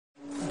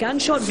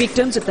Gunshot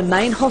victims at the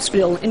main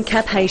hospital in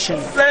Cath,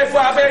 Haitian.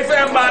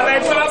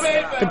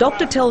 The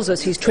doctor tells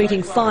us he's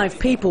treating 5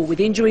 people with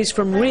injuries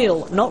from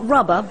real, not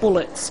rubber,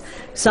 bullets.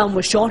 Some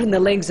were shot in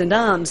the legs and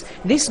arms.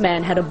 This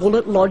man had a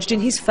bullet lodged in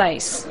his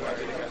face.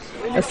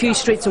 A few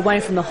streets away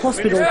from the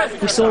hospital,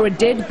 we saw a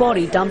dead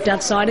body dumped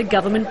outside a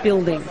government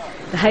building.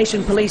 The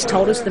Haitian police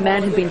told us the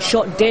man had been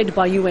shot dead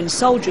by UN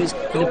soldiers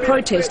in a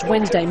protest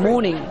Wednesday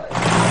morning.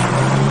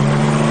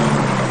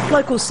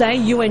 Locals say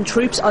UN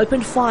troops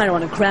opened fire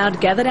on a crowd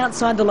gathered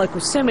outside the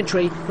local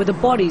cemetery where the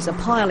bodies are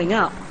piling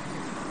up.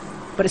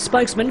 But a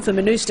spokesman for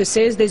MINUSTA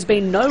says there's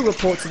been no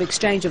reports of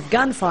exchange of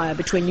gunfire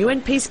between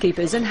UN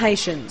peacekeepers and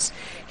Haitians.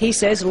 He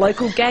says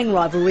local gang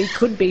rivalry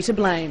could be to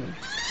blame.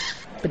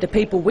 But the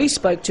people we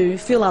spoke to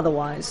feel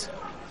otherwise.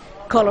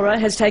 Cholera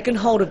has taken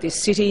hold of this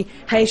city.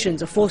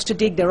 Haitians are forced to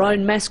dig their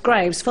own mass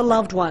graves for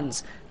loved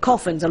ones.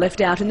 Coffins are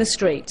left out in the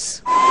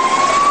streets.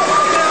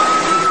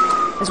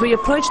 As we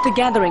approached the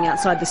gathering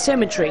outside the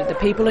cemetery, the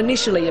people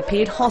initially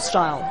appeared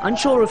hostile,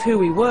 unsure of who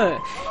we were.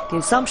 The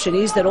assumption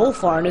is that all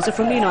foreigners are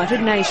from the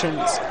United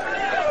Nations.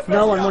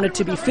 No one wanted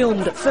to be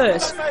filmed at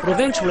first, but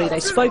eventually they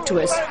spoke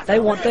to us. They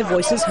want their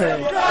voices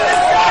heard.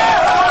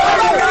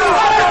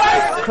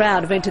 The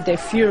crowd vented their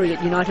fury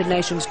at United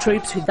Nations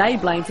troops who they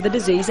blame for the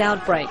disease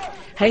outbreak.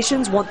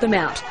 Haitians want them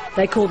out.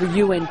 They call the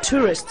UN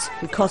tourists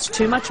who cost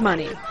too much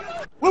money.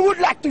 We would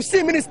like to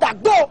see Minister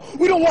go.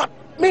 We don't want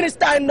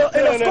Minister in the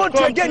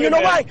country again. You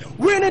know why?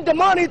 We need the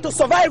money to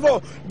survive.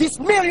 This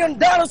 $1 million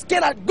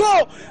cannot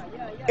go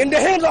in the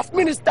hands of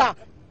Minister.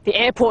 The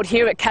airport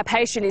here at Cath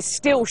Haitian is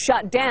still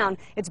shut down.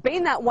 It's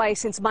been that way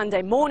since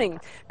Monday morning.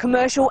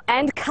 Commercial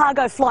and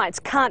cargo flights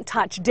can't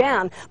touch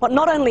down. But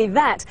not only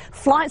that,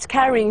 flights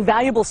carrying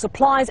valuable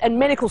supplies and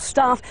medical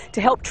staff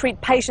to help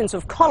treat patients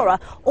of cholera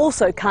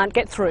also can't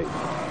get through.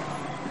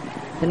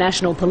 The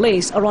National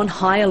Police are on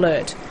high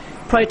alert.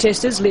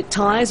 Protesters lit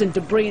tyres and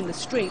debris in the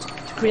street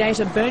to create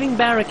a burning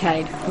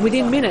barricade, and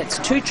within minutes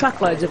 2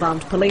 truckloads of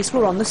armed police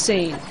were on the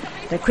scene.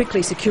 They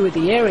quickly secured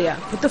the area,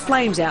 put the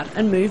flames out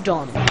and moved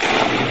on.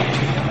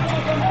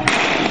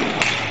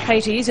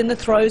 Haiti is in the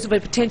throes of a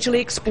potentially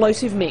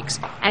explosive mix: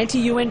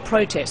 anti-UN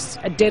protests,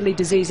 a deadly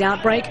disease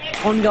outbreak,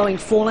 ongoing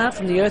fallout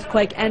from the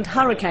earthquake and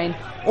hurricane,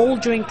 all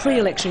during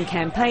pre-election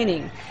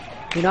campaigning.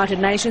 The United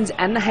Nations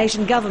and the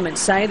Haitian government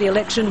say the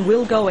election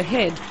will go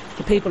ahead.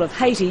 The people of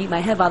Haiti may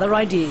have other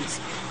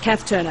ideas.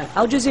 Cath Turner,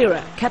 Al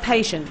Jazeera, Cath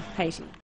Haitian, Haiti.